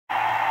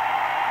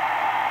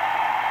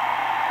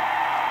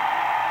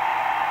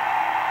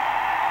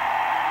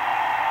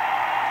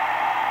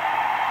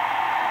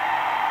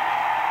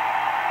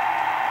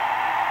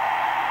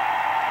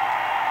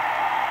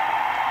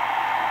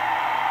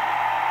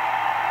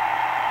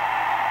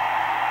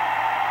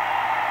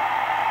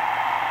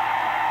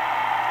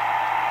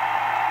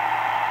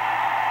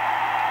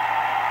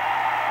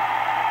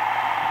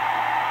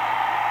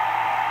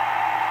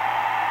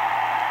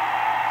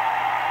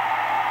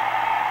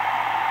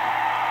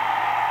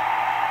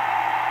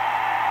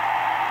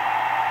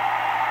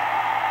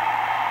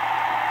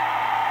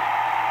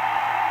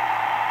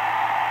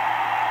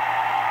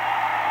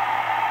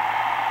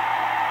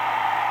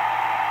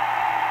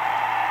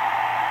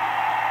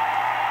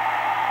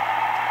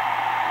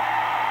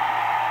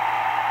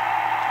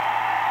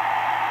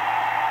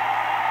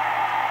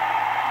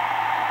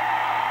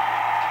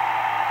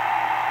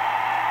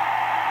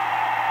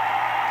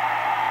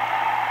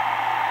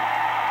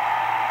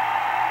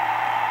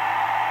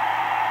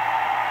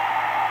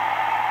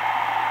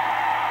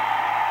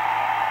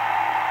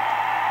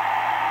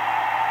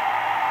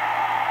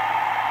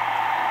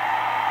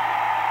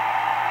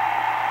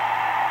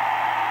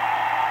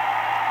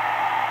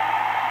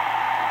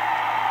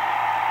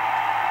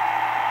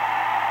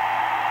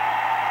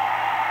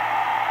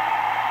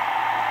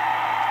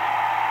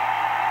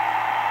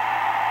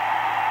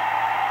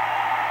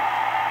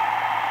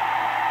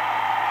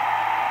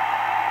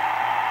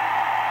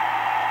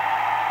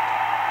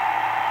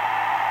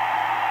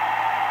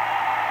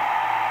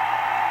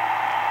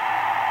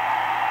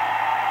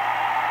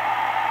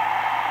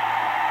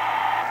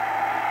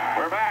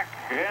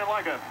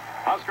Lincoln.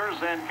 Huskers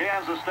and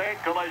Kansas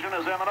State. Collision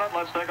is imminent.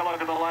 Let's take a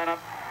look at the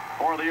lineup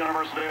for the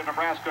University of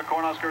Nebraska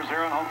Cornhuskers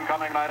here in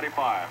homecoming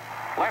 95.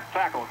 Left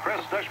tackle, Chris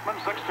Dishman,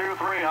 6'2",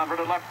 300,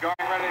 and left guard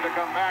ready to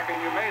come back,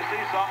 and you may see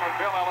some of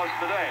Bill Ellis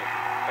today.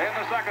 In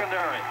the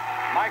secondary,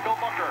 Michael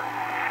Booker.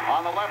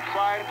 On the left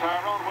side,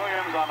 Tyrone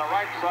Williams. On the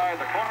right side,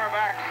 the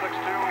cornerback, 6'2",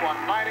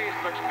 190,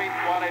 6 feet,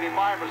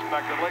 185,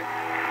 respectively.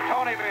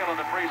 Tony Veland,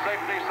 the free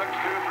safety, 6'2",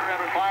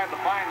 305, the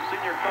fine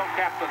senior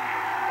co-captain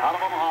out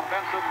of Omaha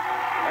Benson.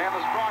 And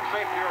the strong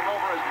safety or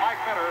rover is Mike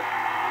Minter.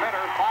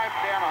 Minter,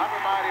 5'10",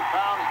 190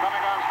 pounds,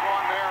 coming on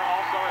strong there.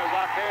 Also is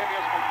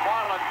Octavius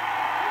McFarland.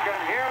 You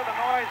can hear the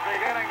noise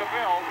beginning to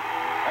build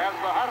as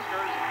the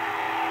Huskers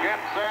get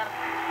set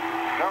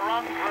to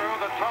run through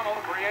the tunnel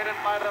created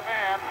by the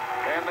band.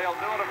 And they'll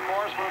do it, of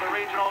course, for the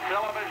regional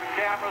television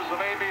cameras of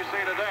ABC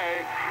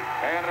today.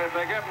 And if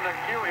they give them the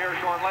cue here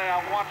shortly,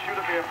 I want you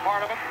to be a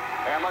part of it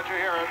and let you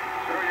hear it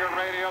through your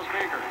radio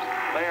speakers.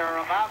 They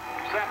are about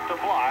set to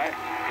fly.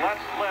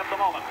 Let's live the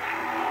moment.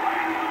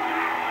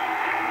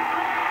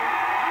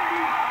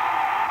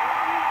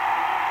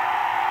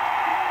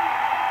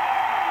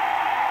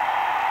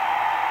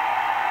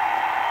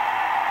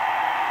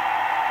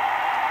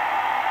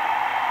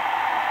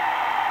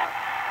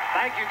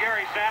 Thank you,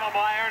 Gary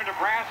Saddlemeyer.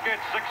 Nebraska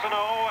at 6-0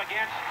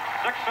 against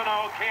 6-0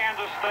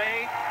 Kansas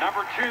State.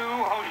 Number 2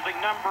 hosting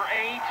number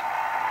 8.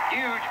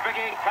 Huge Big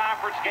 8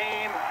 conference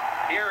game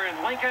here in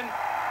Lincoln.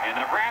 And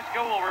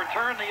Nebraska will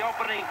return the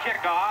opening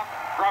kickoff.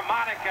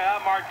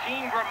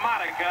 Martin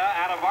Gramatica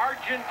out of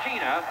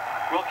Argentina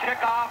will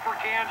kick off for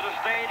Kansas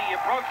State. He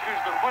approaches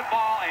the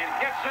football and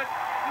hits it.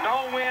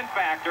 No win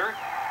factor.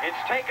 It's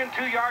taken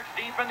 2 yards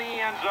deep in the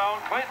end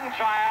zone. Clinton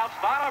Childs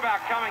thought about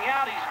coming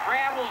out. He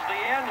scrambles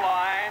the end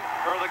line,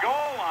 or the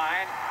goal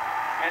line,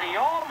 and he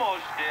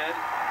almost did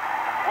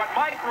what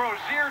Mike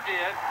Rozier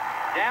did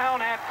down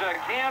at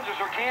Kansas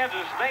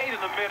State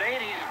in the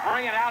mid-'80s,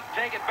 bring it out,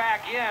 take it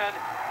back in,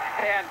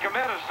 and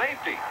commit a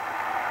safety.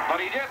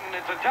 But he didn't.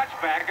 It's a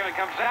touchback, and it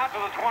comes out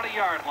to the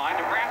 20-yard line.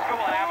 Nebraska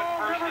will have it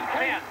first and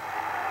 10.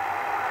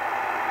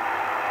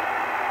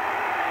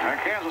 And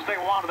Kansas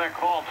State wanted that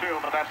call, too,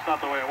 but that's not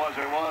the way it was.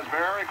 It was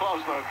very close,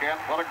 though, Kent.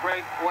 What a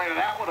great way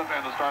that would have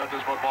been to start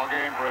this football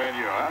game for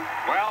NU, huh?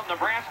 Well,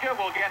 Nebraska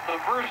will get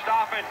the first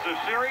offensive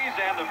series,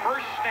 and the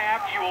first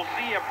snap, you will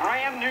see a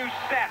brand-new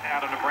set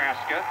out of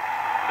Nebraska.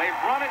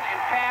 They've run it in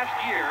past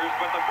years,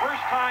 but the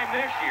first time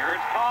this year,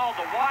 it's called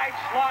the wide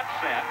slot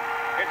set.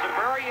 It's a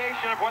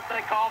variation of what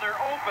they call their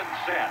open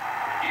set.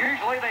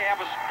 Usually they have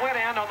a split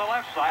end on the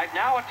left side,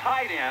 now a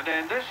tight end,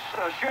 and this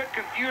should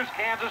confuse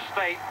Kansas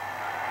State.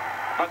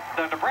 But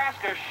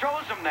Nebraska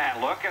shows them that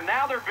look, and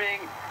now they're being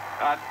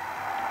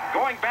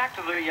going back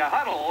to the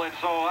huddle, and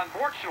so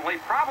unfortunately,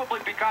 probably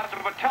because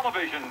of a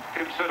television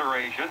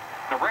consideration,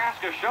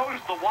 Nebraska shows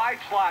the wide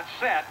slot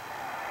set.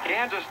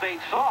 Kansas State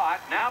saw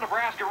it. Now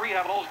Nebraska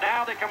rehuddles.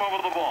 Now they come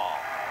over the ball.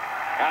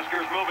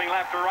 Huskers moving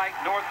left to right,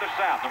 north to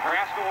south.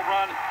 Nebraska will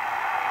run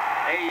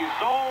a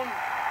zone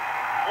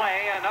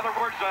play. In other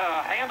words,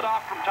 a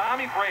handoff from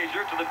Tommy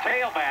Frazier to the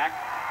tailback,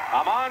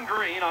 Amon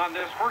Green, on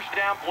this first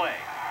down play.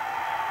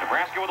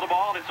 Nebraska with the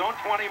ball at its own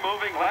 20,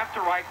 moving left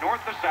to right,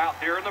 north to south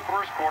here in the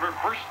first quarter.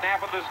 First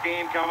snap of this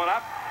game coming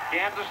up.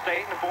 Kansas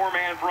State in a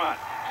 4-man front.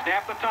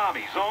 Snap to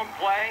Tommy. Zone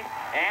play.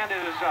 And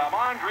it is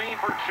Amon Green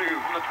for 2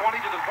 from the 20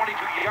 to the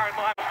 22-yard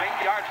line.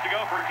 8 yards to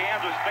go for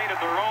Kansas State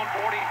at their own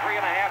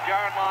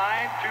 43.5-yard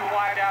line. 2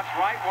 wideouts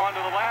right, 1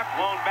 to the left.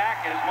 Blown back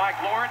is Mike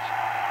Lawrence.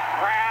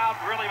 Crowd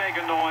really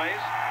making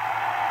noise.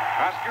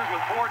 Huskers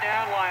with 4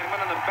 down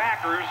linemen and the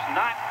backers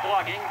not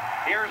plugging.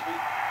 Here's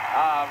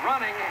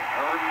running,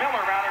 or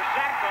Miller rather,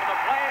 sacked on the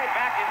play,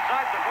 back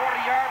inside the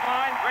 40-yard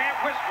line. Grant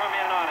Wistrom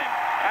in on him.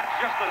 That's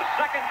just the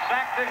second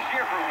sack this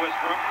year for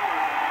Wistrom.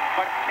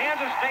 But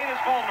Kansas State is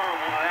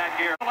vulnerable to that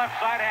here. Left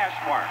side hash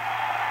mark.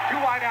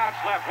 2 wideouts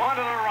left, 1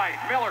 to the right.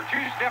 Miller,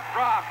 2-step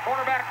drop,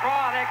 quarterback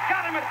draw, and they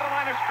got him at the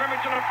line of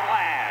scrimmage and a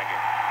flag.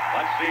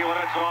 Let's see what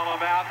it's all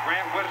about.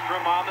 Grant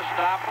Wistrom on the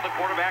stop for the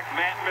quarterback,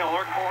 Matt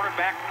Miller.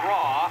 Quarterback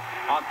draw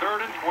on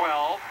 3rd and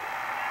 12.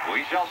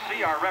 We shall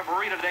see. Our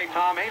referee today,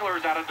 Tom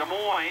Ehlers, out of Des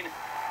Moines,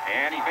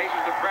 and he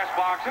faces the press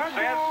box and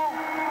says,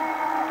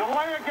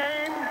 delay a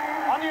game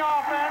on the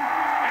offense.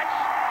 That's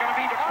going to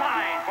be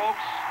declined,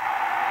 folks.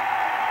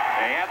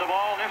 They had the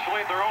ball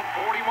initially at their own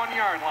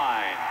 41-yard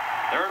line.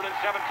 3rd and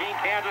 17,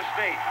 Kansas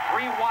State.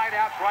 3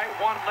 wideouts right,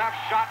 1 left.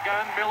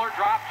 Shotgun. Miller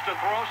drops to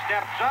throw,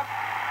 steps up,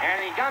 and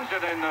he guns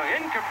it in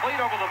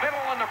incomplete over the middle,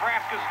 and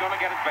Nebraska's going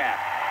to get it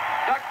back.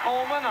 Doug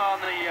Coleman on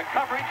the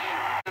coverage,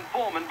 and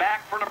Fullman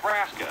back for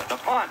Nebraska.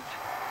 The punt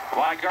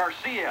by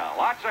Garcia.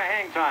 Lots of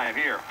hang time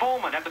here.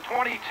 Fullman at the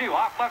 22,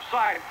 off left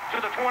side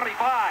to the 25.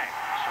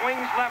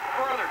 Swings left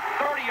further,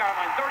 30-yard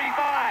line,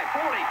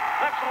 35, 40,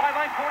 left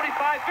sideline,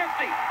 45,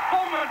 50.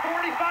 Fullman,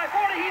 45,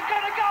 40. He's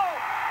going to go.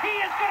 He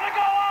is going to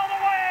go all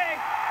the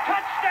way.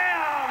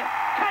 Touchdown!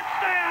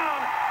 Touchdown!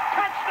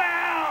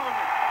 Touchdown!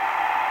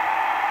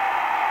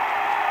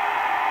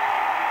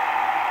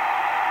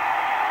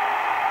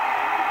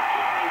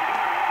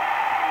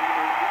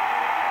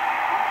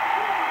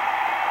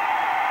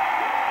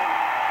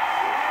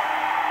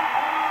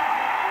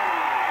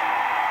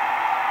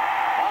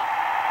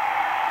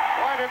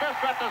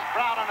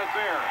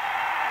 there.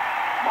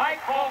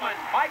 Mike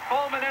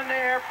Bowman in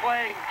there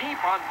playing deep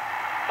on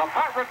the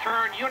punt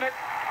return unit,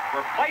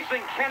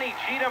 replacing Kenny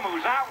Cheatham,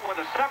 who's out with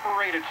a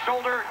separated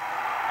shoulder.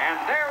 And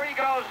there he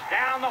goes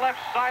down the left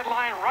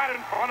sideline right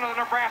in front of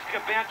the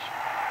Nebraska bench.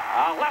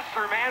 A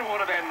lesser man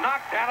would have been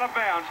knocked out of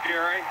bounds,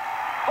 Gary.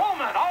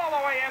 Bowman all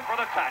the way in for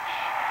the touch.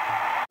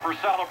 For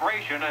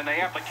celebration, and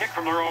they have to kick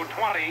from their own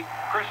 20.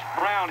 Chris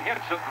Brown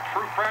hits it, the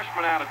true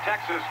freshman out of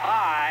Texas,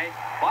 high.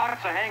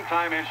 Lots of hang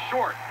time and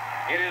short.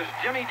 It is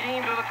Jimmy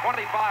Dean to the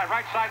 25,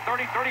 right side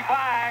 30,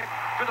 35,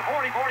 to the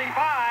 40,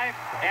 45,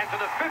 and to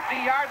the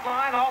 50-yard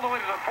line, all the way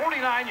to the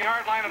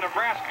 49-yard line of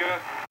Nebraska.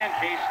 And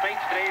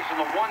K-State stays in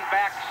the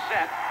one-back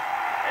set.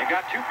 They've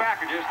got two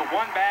packages, the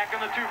one-back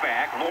and the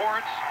two-back.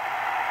 Lawrence,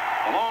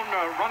 the lone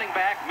running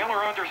back,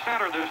 Miller under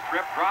center this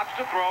trip, drops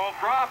to throw,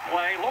 draw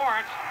play.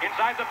 Lawrence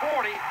inside the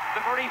 40,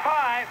 the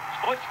 35,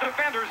 splits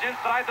defenders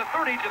inside the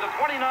 30 to the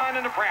 29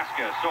 in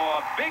Nebraska. So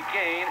a big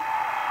gain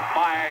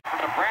by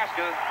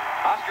Nebraska.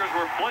 Huskers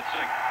were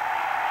blitzing.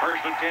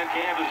 First and 10,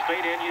 Kansas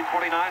State,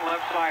 NU29,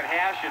 left side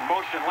hash, in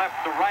motion left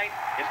to right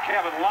is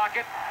Kevin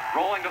Lockett.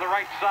 Rolling to the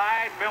right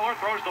side, Miller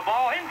throws the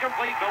ball,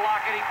 incomplete to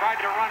Lockett. He tried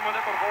to run with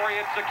it before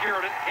he had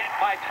secured it. Hit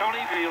by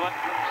Tony Veland.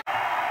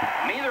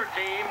 Neither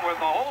team with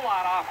a whole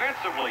lot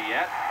offensively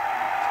yet.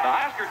 The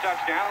Husker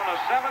touchdown on a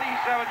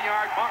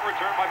 77-yard punt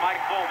return by Mike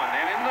Bowman.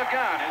 And in the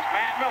gun is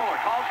Matt Miller.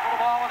 Calls for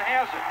the ball and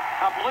has it.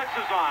 A blitz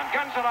is on.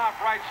 Guns it off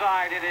right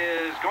side. It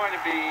is going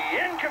to be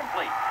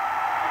incomplete.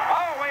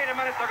 Oh, wait a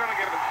minute. They're going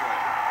to give it to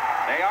him.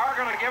 They are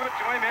going to give it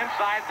to him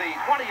inside the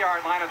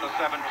 20-yard line of the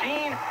 17.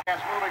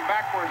 That's moving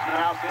backwards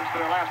now since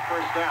their last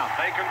first down.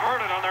 They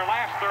converted on their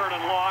last third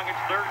and long. It's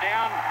third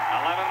down.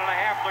 11 and a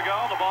half to go.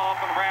 The ball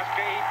from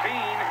Nebraska 18.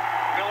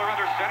 Miller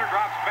under center,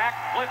 drops back.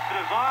 Blitz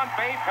is on.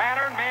 Fade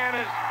pattern. Man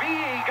is B.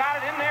 He got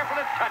it in there for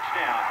the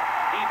touchdown.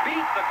 He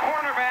beat the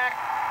cornerback,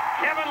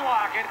 Kevin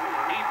Lockett.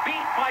 He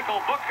beat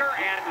Michael Booker,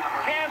 and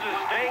Kansas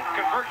State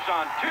converts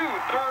on two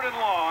third and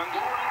longs,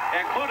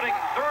 including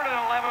third and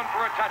 11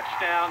 for a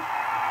touchdown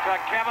to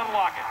Kevin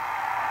Lockett.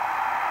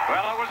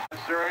 Well, it was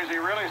series.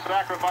 He really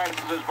sacrifices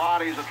his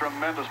body. He's a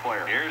tremendous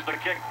player. Here's the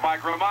kick by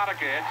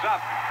Gramatica. It's up,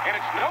 and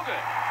it's no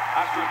good.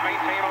 Huskers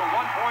maintain a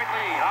one-point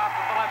lead off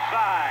to the left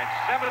side.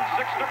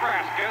 7-6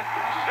 Nebraska.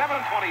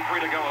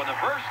 7:23 to go in the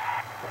first.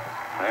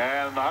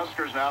 And the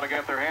Huskers now to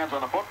get their hands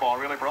on the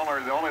football, really for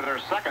only their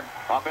second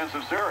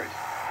offensive series.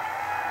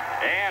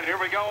 And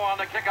here we go on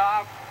the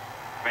kickoff.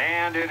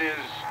 And it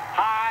is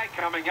high,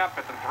 coming up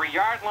at the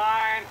 3-yard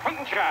line.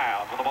 Quentin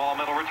Childs with the ball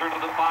middle, return to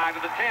the 5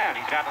 to the 10.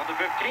 He's out to the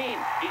 15.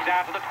 He's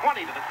out to the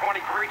 20, to the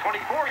 23,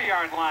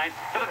 24-yard line,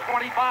 to the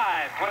 25.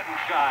 Quentin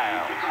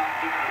Childs.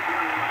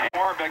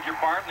 Or, beg your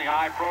pardon, the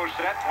I-Pro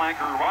set.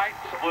 Flanker right,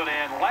 split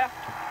end left.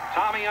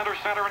 Tommy under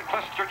center and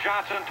Clester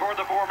Johnson toward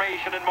the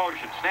formation in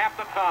motion. Snap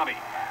to Tommy.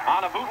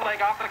 On a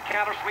bootleg off the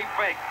counter sweep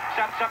fake.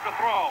 Sets up to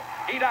throw.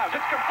 He does.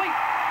 It's complete.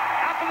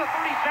 Out to the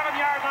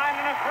 37-yard line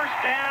and a first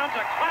down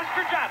to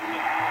Clester Johnson.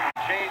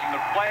 Changing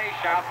the play,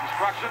 shouts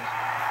instructions.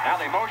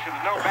 Now they motion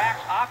to no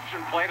backs.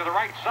 Option play to the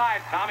right side.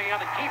 Tommy on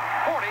the keep.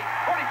 40,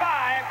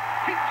 45.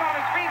 Keeps on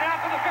his feet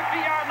out to the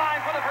 50-yard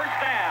line for the first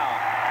down.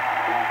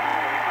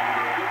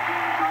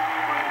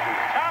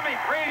 Tommy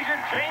Frazier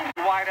changed.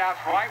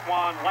 Wideouts right,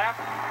 one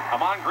left.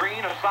 Amon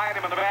Green aside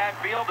him in the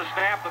backfield. The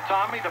snap to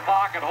Tommy. The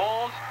pocket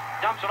holds.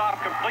 Dumps it off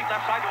complete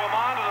left side to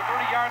Amon to the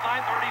 30-yard line,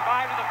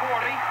 35 to the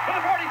 40, to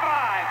the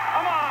 45.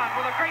 Amon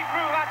with a great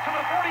move out to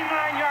the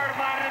 49-yard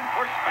line and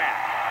push back.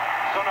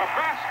 So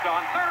Nebraska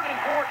on 3rd and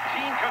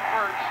 14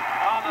 converts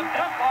on the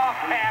dump-off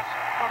pass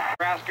from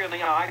Nebraska in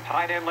the eye.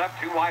 Tight end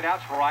left, two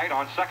wideouts right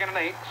on 2nd and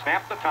 8.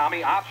 Snap to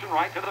Tommy, option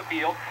right to the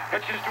field.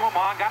 Pitches to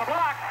Amon, got a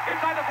block.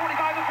 Inside the 45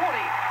 to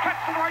 40. Cuts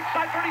to the right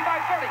side,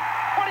 35-30.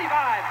 25,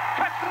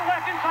 cuts to the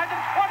left inside the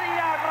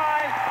 20-yard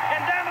line,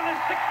 and down to the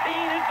 16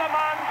 is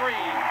Amon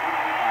Green.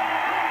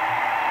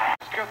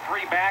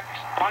 Three backs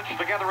bunched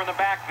together in the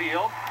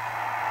backfield.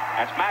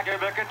 That's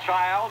Magavika,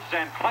 Childs,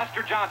 and Clester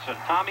Johnson.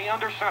 Tommy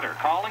under center,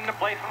 calling the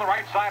play from the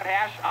right side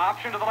hash,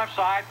 option to the left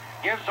side,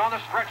 gives on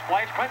the stretch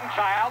plays. Clinton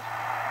Childs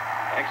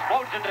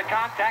explodes into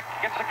contact,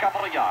 gets a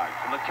couple of yards.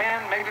 From the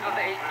 10, maybe to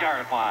the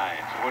 8-yard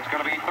line. So it's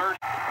going to be third.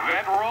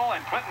 Vedral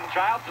and Clinton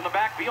Childs in the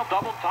backfield,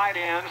 double tight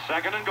end,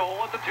 2nd and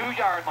goal at the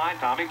 2-yard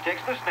line. Tommy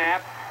takes the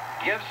snap,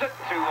 gives it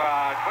to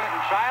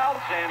Clinton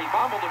Childs, and he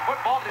fumbled the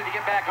football. Did he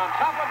get back on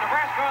top of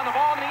Nebraska on the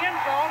ball in the end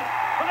zone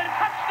for the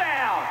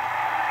touchdown?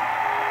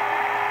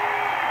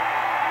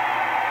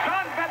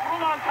 John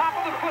Vedral on top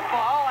of the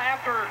football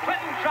after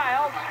Clinton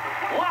Childs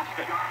lost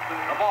it.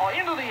 The ball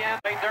into the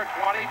end. They're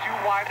 22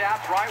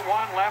 wideouts, right,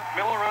 one left.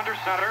 Miller under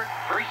center,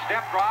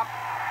 3-step drop.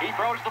 He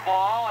throws the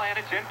ball, and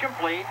it's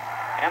incomplete.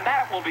 And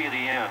that will be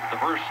the end. The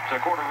first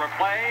quarter of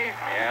play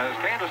as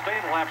Kansas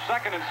State will have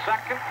second and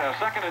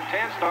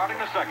 10 starting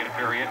the second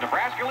period.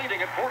 Nebraska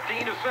leading at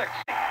 14-6.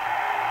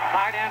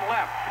 Tight end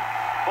left.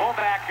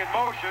 Fullback in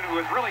motion,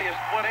 who is really a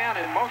split end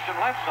in motion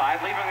left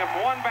side, leaving him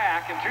one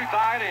back and two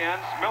tight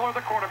ends. Miller,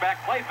 the quarterback,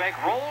 play fake,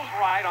 rolls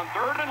right on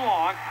 3rd and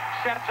long,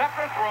 sets up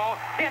to throw,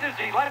 hit as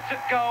he lets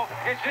it go.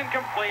 It's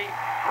incomplete.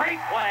 Great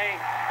play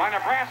by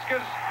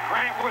Nebraska's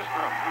Grant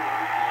Wistrom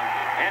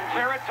and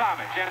Jared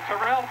Tomich and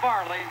Terrell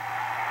Farley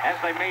as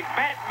they made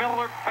Matt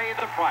Miller pay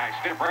the price.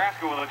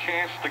 Nebraska with a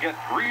chance to get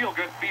real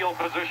good field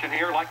position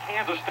here like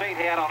Kansas State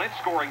had on its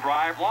scoring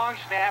drive. Long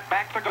snap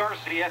back to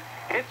Garcia.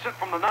 Hits it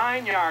from the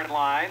 9-yard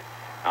line.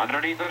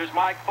 Underneath it is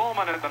Mike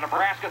Pullman at the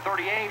Nebraska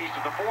 38. He's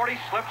to the 40,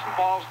 slips and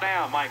falls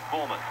down. Mike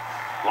Pullman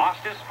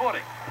lost his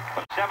footing.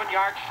 But 7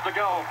 yards to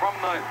go from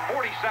the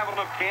 47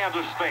 of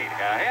Kansas State.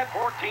 Ahead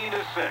 14-6.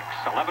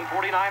 11:49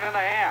 and a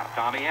half.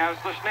 Tommy has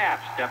the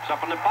snap. Steps up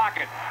in the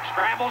pocket.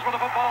 Scrambles with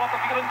the football up the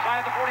field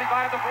inside the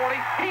 45, the 40.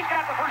 He's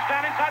got the first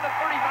down inside the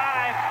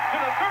 35 to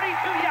the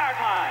 32-yard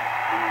line.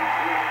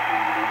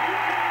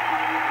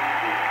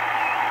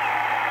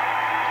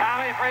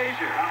 Tommy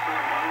Frazier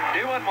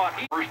doing what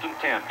he... First and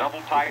 10.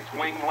 Double tights,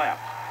 wing left.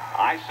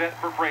 I set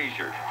for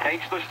Frazier.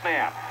 Takes the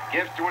snap.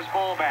 Gives to his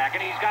fullback,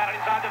 and he's got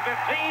it inside the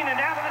 15, and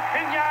down to the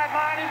 10-yard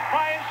line is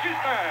Brian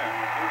Schuster.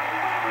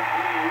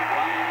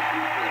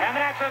 And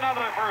that's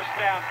another first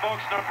down,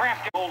 folks.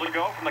 Nebraska goal to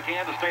go from the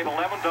Kansas State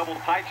 11. Double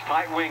tights,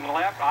 tight wing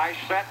left. I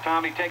set.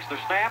 Tommy takes the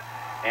snap,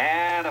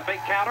 and a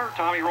fake counter.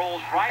 Tommy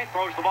rolls right,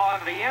 throws the ball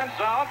into the end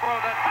zone for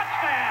the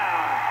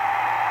touchdown.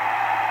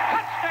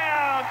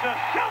 Touchdown to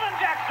Sheldon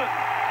Jackson.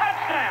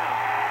 Touchdown.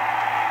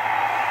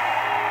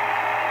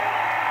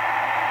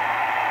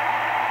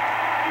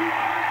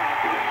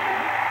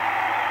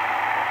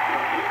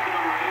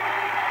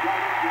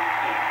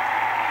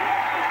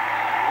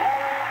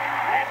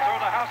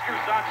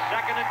 Huskers on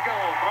second and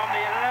goal from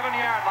the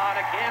 11-yard line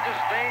of Kansas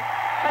State.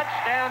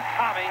 Touchdown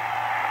Tommy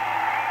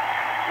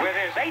with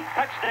his 8th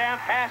touchdown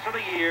pass of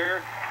the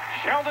year.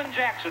 Sheldon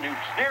Jackson, who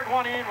snared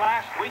one in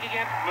last week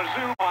against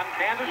Mizzou on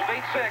Kansas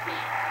State 6.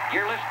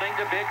 You're listening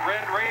to Big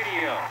Red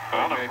Radio.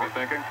 Well, maybe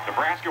thinking.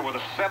 Nebraska with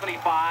a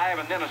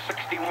 75 and then a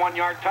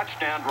 61-yard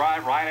touchdown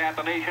drive right at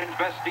the nation's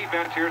best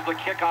defense. Here's the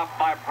kickoff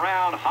by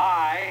Brown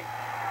high.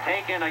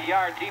 Taken a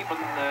yard deep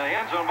in the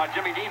end zone by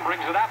Jimmy Dean,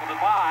 brings it up to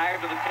the 5,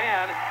 to the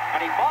 10,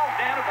 and he falls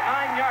down at the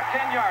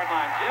 10-yard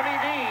line. Jimmy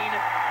Dean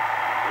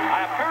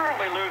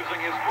apparently losing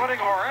his footing,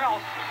 or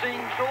else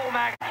seeing Joel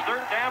Mack's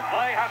third down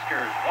play.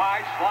 Huskers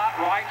wide slot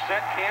right,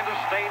 set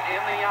Kansas State in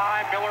the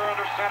eye. Miller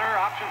under center,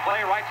 option play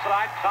right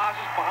side,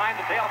 tosses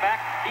behind the tailback.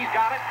 He's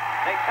got it.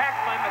 They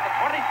tackle him at the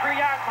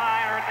 23-yard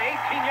line or at the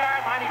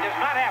 18-yard line. He does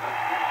not have it.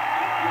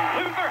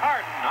 Luther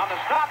Harden on the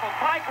stop of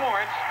Mike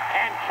Lawrence,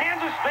 and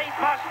Kansas State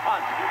must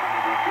punt.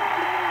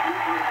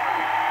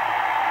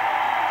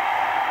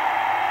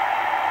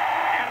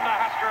 And the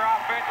Husker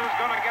offense is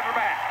going to get her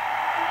back.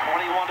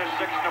 21-6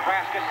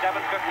 Nebraska,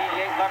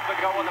 7:58 left to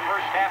go in the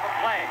first half of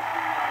play.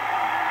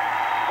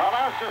 Well,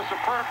 that was just a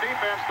superb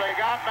defense. They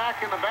got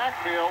back in the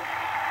backfield.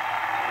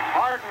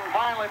 Harden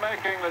finally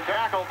making the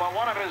tackle, but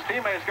one of his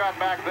teammates got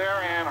back there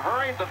and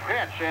hurried the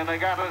pitch, and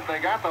they got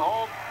the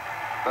whole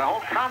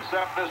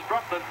concept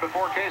disrupted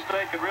before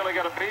K-State could really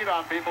get a beat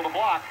on people to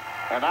block.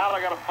 And now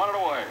they got to punt it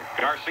away.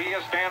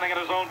 Garcia standing at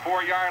his own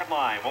 4-yard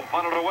line. Will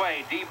punt it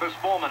away. Deep is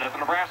Pullman at the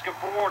Nebraska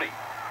 40.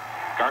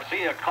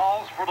 Garcia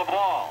calls for the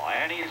ball,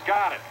 and he's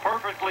got it.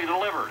 Perfectly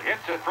delivered.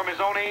 Hits it from his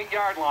own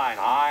 8-yard line.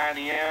 High in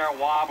the air,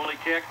 wobbly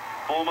kick.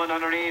 Pullman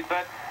underneath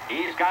it.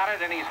 He's got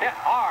it, and he's hit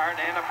hard,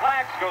 and the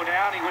flags go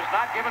down. He was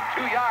not given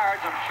 2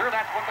 yards. I'm sure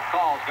that's what the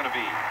call is going to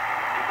be.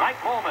 Mike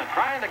Pullman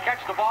trying to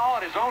catch the ball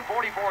at his own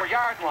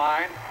 44-yard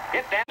line.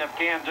 Hit that of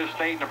Kansas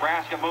State.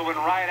 Nebraska moving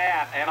right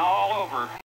at and all over